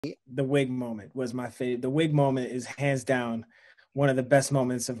The wig moment was my favorite. The wig moment is hands down one of the best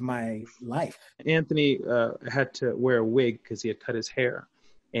moments of my life. Anthony had to wear a wig because he had cut his hair.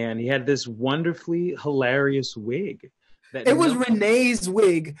 And he had this wonderfully hilarious wig. It was Renee's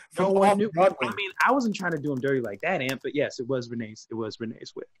wig from Off-Broadway. I mean, I wasn't trying to do him dirty like that, Ant, but yes, it was Renee's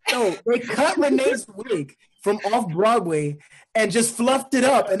wig. No, they cut Renee's wig from Off-Broadway and just fluffed it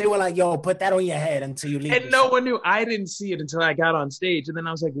up. And they were like, yo, put that on your head until you leave. And no one knew. I didn't see it until I got on stage. And then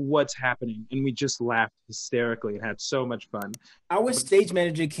I was like, what's happening? And we just laughed hysterically and had so much fun. Our stage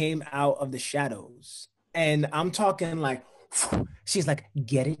manager came out of the shadows. And I'm talking like, she's like,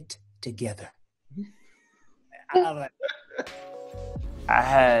 get it together. I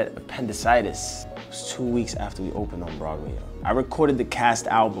had appendicitis. It was 2 weeks after we opened on Broadway. I recorded the cast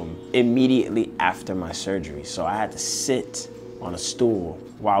album immediately after my surgery, so I had to sit on a stool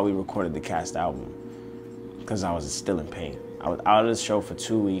while we recorded the cast album because I was still in pain. I was out of the show for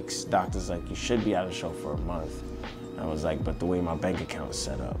 2 weeks. Doctor's like, you should be out of the show for a month. And I was like, but the way my bank account is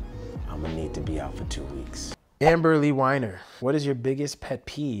set up, I'm gonna need to be out for 2 weeks. Amber Lee Weiner, what is your biggest pet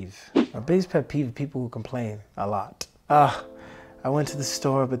peeve? My biggest pet peeve is people who complain a lot. I went to the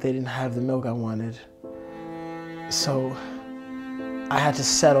store, but they didn't have the milk I wanted. So I had to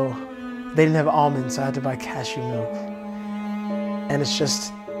settle. They didn't have almonds, so I had to buy cashew milk. And it's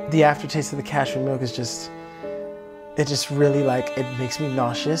just, the aftertaste of the cashew milk is just, it just really like, it makes me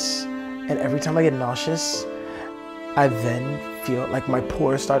nauseous. And every time I get nauseous, I then feel like my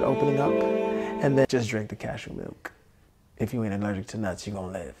pores start opening up. And then just drink the cashew milk. If you ain't allergic to nuts, you're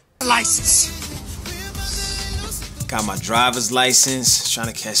gonna live. License. Got my driver's license, trying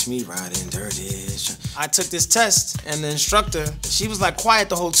to catch me riding dirty. I took this test, and the instructor, she was like quiet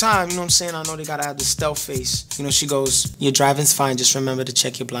the whole time, you know what I'm saying? I know they gotta have the stealth face. You know, she goes, your driving's fine, just remember to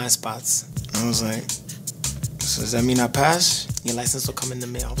check your blind spots. I was like, so does that mean I pass? Your license will come in the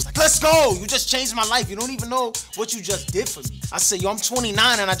mail. I was like, let's go! You just changed my life. You don't even know what you just did for me. I said, yo, I'm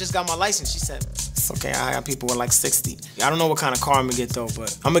 29 and I just got my license. She said, it's okay, I got people with like 60. I don't know what kind of car I'm gonna get though,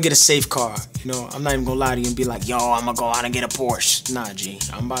 but I'm gonna get a safe car. You know, I'm not even gonna lie to you and be like, yo, I'm gonna go out and get a Porsche. Nah, G,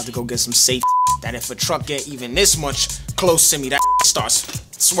 I'm about to go get some safe that if a truck get even this much close to me, that starts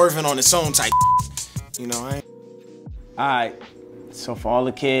swerving on its own type. You know, I ain't... All right, so for all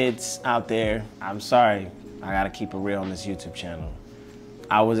the kids out there, I'm sorry. I gotta keep it real on this YouTube channel.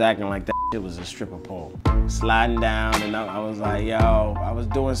 I was acting like that shit was a stripper pole. Sliding down and I was like, yo, I was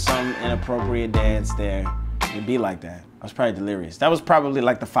doing some inappropriate dance there. It'd be like that. I was probably delirious. That was probably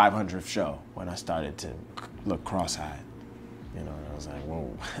like the 500th show when I started to look cross-eyed. You know, and I was like,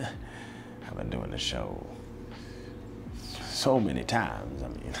 whoa, I've been doing this show so many times, I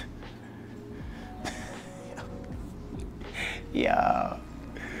mean. Yeah.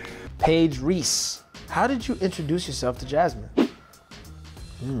 Paige Reese. How did you introduce yourself to Jasmine?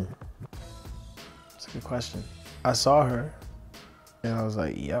 That's a good question. I saw her and I was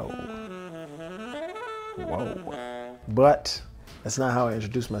like, yo, whoa. But that's not how I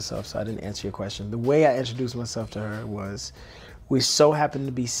introduced myself, so I didn't answer your question. The way I introduced myself to her was we so happened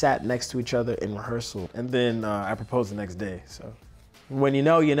to be sat next to each other in rehearsal, and then I proposed the next day, so. When you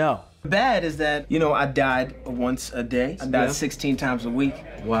know, you know. Bad is that, you know, I died once a day. I died 16 times a week.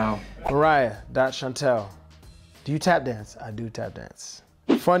 Wow. Mariah, Chantel, do you tap dance? I do tap dance.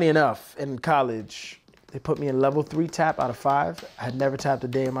 Funny enough, in college, they put me in level 3 tap out of 5. I had never tapped a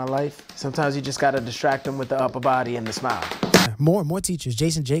day in my life. Sometimes you just gotta distract them with the upper body and the smile. More teachers.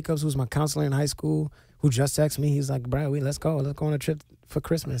 Jason Jacobs, who was my counselor in high school, who just texted me. He's like, bro, let's go on a trip for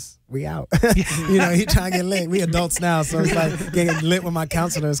Christmas. We out. You know, he trying to get lit. We adults now, so it's like getting lit with my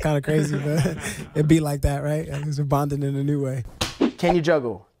counselor is kind of crazy, but it'd be like that, right? We're bonding in a new way. Can you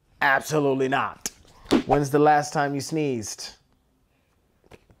juggle? Absolutely not. When's the last time you sneezed?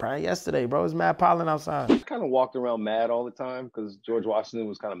 Probably yesterday, bro. It's mad pollen outside. I kind of walked around mad all the time because George Washington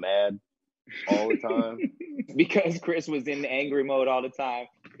was kind of mad all the time. Because Chris was in angry mode all the time.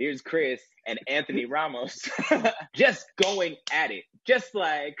 Here's Chris and Anthony Ramos just going at it. Just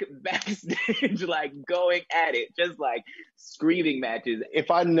like backstage, like going at it. Just like screaming matches. If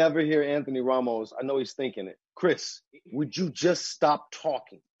I never hear Anthony Ramos, I know he's thinking it. Chris, would you just stop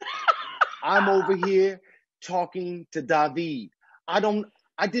talking? I'm over here talking to David. I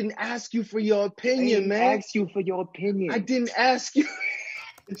didn't ask you for your opinion, man. I asked you for your opinion. I didn't ask you.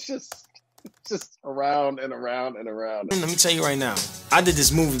 It's just around and around and around. Let me tell you right now, I did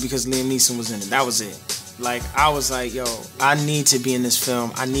this movie because Liam Neeson was in it. That was it. Like, I was like, yo, I need to be in this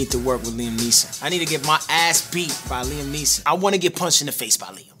film. I need to work with Liam Neeson. I need to get my ass beat by Liam Neeson. I want to get punched in the face by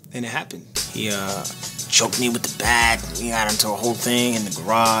Liam. And it happened. He choked me with the bat. We got into a whole thing in the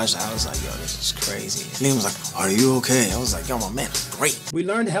garage. I was like, yo, this is crazy. And he was like, are you okay? I was like, yo, my man, great. We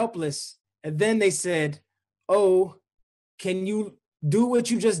learned Helpless, and then they said, oh, can you do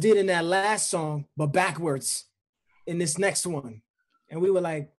what you just did in that last song, but backwards in this next one? And we were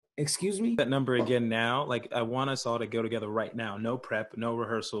like, excuse me? That number again now. Like, I want us all to go together right now. No prep, no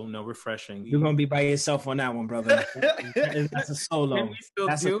rehearsal, no refreshing. You're going to be by yourself on that one, brother. That's a solo. Can we still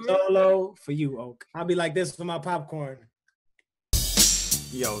That's do a solo for you, Oak. I'll be like this for my popcorn.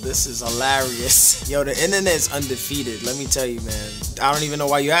 Yo, this is hilarious. Yo, the internet's undefeated. Let me tell you, man. I don't even know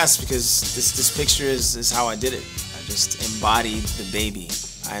why you asked, because this picture is how I did it. I just embodied the baby.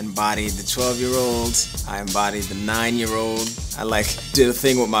 I embodied the 12-year-old. I embodied the 9-year-old. I did a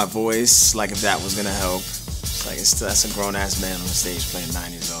thing with my voice, like if that was gonna help. It's like that's a grown-ass man on the stage playing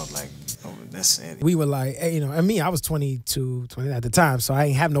 9 years old. Like, oh, that's it. We were like, hey, you know, and me, I was 22, 20 at the time, so I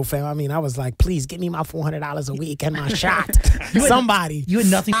ain't have no family. I mean, I was like, please give me my $400 a week and my shot. Somebody. You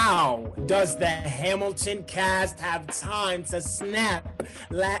had nothing. How does the Hamilton cast have time to snap,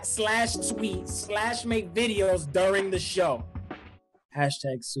 slash tweet, slash make videos during the show?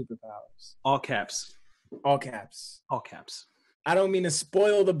 Hashtag superpowers. All caps. All caps. All caps. I don't mean to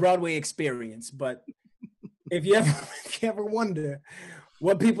spoil the Broadway experience, but if you ever wonder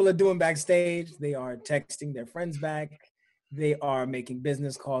what people are doing backstage, they are texting their friends back. They are making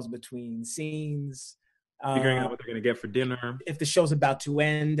business calls between scenes. Figuring out what they're going to get for dinner. If the show's about to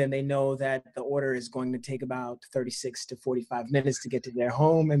end and they know that the order is going to take about 36 to 45 minutes to get to their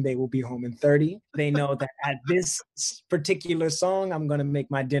home and they will be home in 30, they know that at this particular song, I'm going to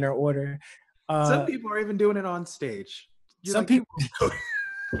make my dinner order. Some people are even doing it on stage. Some people.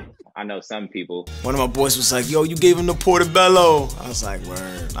 I know some people. One of my boys was like, yo, you gave him the portobello. I was like,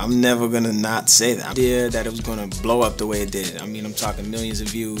 word. I'm never gonna not say that. Idea that it was gonna blow up the way it did. I mean, I'm talking millions of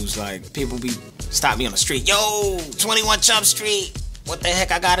views. Like, people stop me on the street. Yo, 21 Chump Street. What the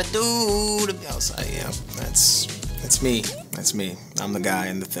heck I gotta do? I was like, yeah, that's me. That's me. I'm the guy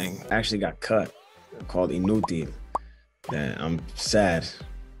in the thing. I actually got cut, called Inútil. Yeah, I'm sad.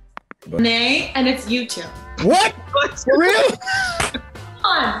 But... Nay, and it's you two. What? For real?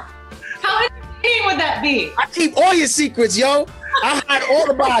 On. How entertaining would that be? I keep all your secrets, yo. I hide all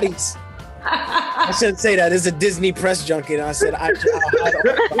the bodies. I shouldn't say that. It's a Disney press junket. I said I'll hide all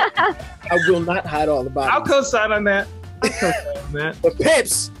the bodies. I will not hide all the bodies. I'll co-sign on that. But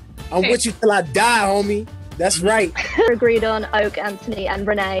Pips, I'm with you till I die, homie. That's right. Agreed on Oak, Anthony, and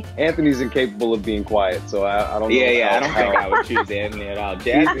Renee. Anthony's incapable of being quiet, so I don't know. Yeah, I don't think I would choose Anthony at all.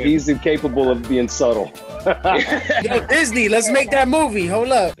 Jasmine. He's incapable of being subtle. Yo, Disney, let's make that movie.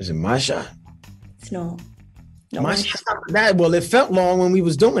 Hold up. Is it my shot? It's not. My shot. Well, it felt long when we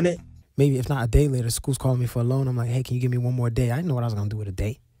was doing it. Maybe if not a day later, school's calling me for a loan. I'm like, hey, can you give me one more day? I didn't know what I was going to do with a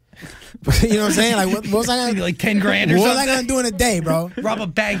day. You know what I'm saying? Like, what was I gonna do? Like 10 grand or something? What was I gonna do in a day, bro? Rob a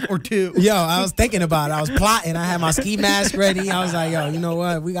bank or two. Yo, I was thinking about it. I was plotting. I had my ski mask ready. I was like, yo, you know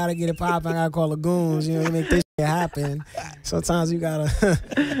what? We gotta get it popping. I gotta call Lagoons, you know, to make this shit happen. Sometimes you gotta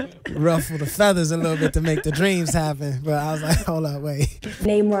ruffle the feathers a little bit to make the dreams happen. But I was like, hold up, wait.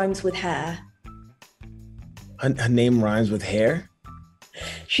 Name rhymes with hair. Her name rhymes with hair?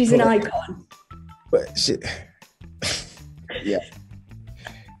 She's an icon. But shit. Yeah.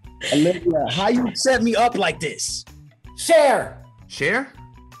 Olivia, how you set me up like this? Share. Share?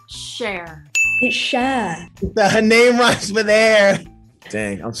 Share. It's Cher. Her name rhymes with hair.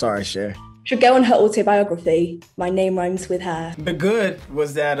 Dang, I'm sorry, Cher. Should go on her autobiography. My name rhymes with hair. The good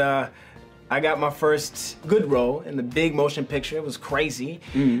was that I got my first good role in the big motion picture. It was crazy.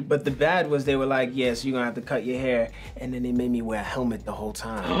 But the bad was they were like, yes, you're gonna have to cut your hair. And then they made me wear a helmet the whole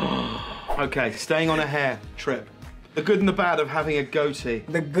time. Okay, staying on a hair trip. The good and the bad of having a goatee.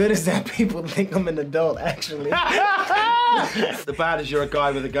 The good is that people think I'm an adult, actually. The bad is you're a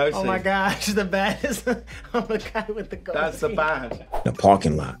guy with a goatee. Oh my gosh, the bad is I'm a guy with the goatee. That's the bad. The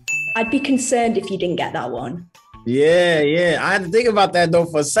parking lot. I'd be concerned if you didn't get that one. Yeah. I had to think about that though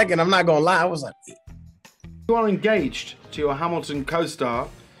for a second. I'm not gonna lie. I was like, you are engaged to your Hamilton co-star,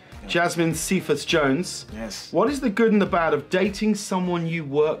 Jasmine Cephas-Jones. Yes. What is the good and the bad of dating someone you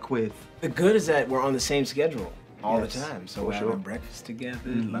work with? The good is that we're on the same schedule all the time. So we're sure. having breakfast together,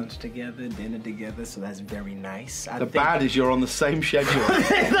 lunch together, dinner together. So that's very nice. The bad is you're on the same schedule.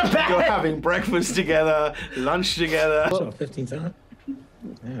 You're having breakfast together, lunch together. So 15 times.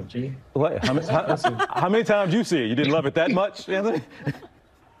 Damn, G. What? How many times you see it? You didn't love it that much, Anthony?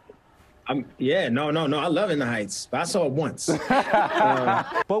 Yeah, no. I love In the Heights, but I saw it once.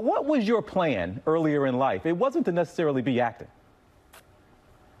 But what was your plan earlier in life? It wasn't to necessarily be acting.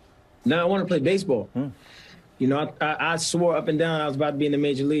 No, I want to play baseball. You know, I swore up and down I was about to be in the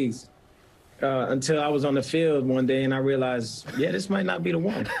major leagues. until I was on the field one day and I realized, yeah, this might not be the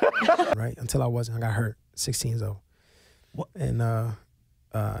one. Right, until I wasn't. I got hurt, 16 years old. What? And I'll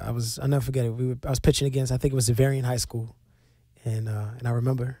never forget it. I was pitching against, I think it was Zavarian High School. And I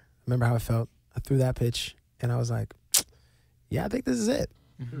remember how I felt. I threw that pitch and I was like, yeah, I think this is it.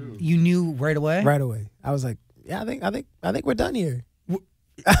 You knew right away? Right away. I was like, yeah, I think we're done here.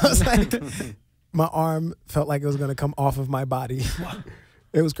 I was like, my arm felt like it was gonna come off of my body.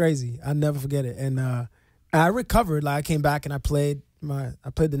 It was crazy. I'll never forget it. And I recovered. Like I came back and I played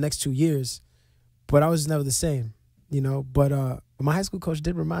the next 2 years, but I was never the same, you know. But my high school coach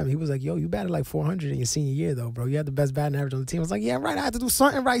did remind me. He was like, "Yo, you batted like 400 in your senior year, though, bro. You had the best batting average on the team." I was like, "Yeah, right. I had to do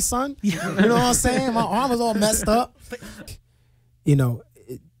something right, son." You know what I'm saying? My arm was all messed up. You know,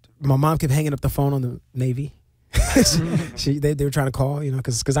 my mom kept hanging up the phone on the Navy. They were trying to call, you know,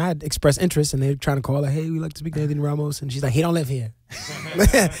 because I had expressed interest, and they were trying to call, like, "Hey, we'd like to speak to Anthony Ramos," and she's like, "He don't live here."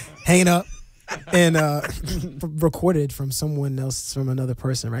 Hanging up, and recorded from someone else, from another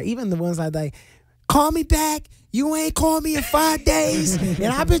person, right? Even the ones like, "Call me back. You ain't called me in 5 days,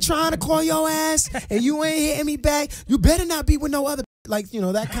 and I've been trying to call your ass, and you ain't hitting me back. You better not be with no other," like, you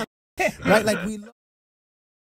know, that kind of, right? Like we.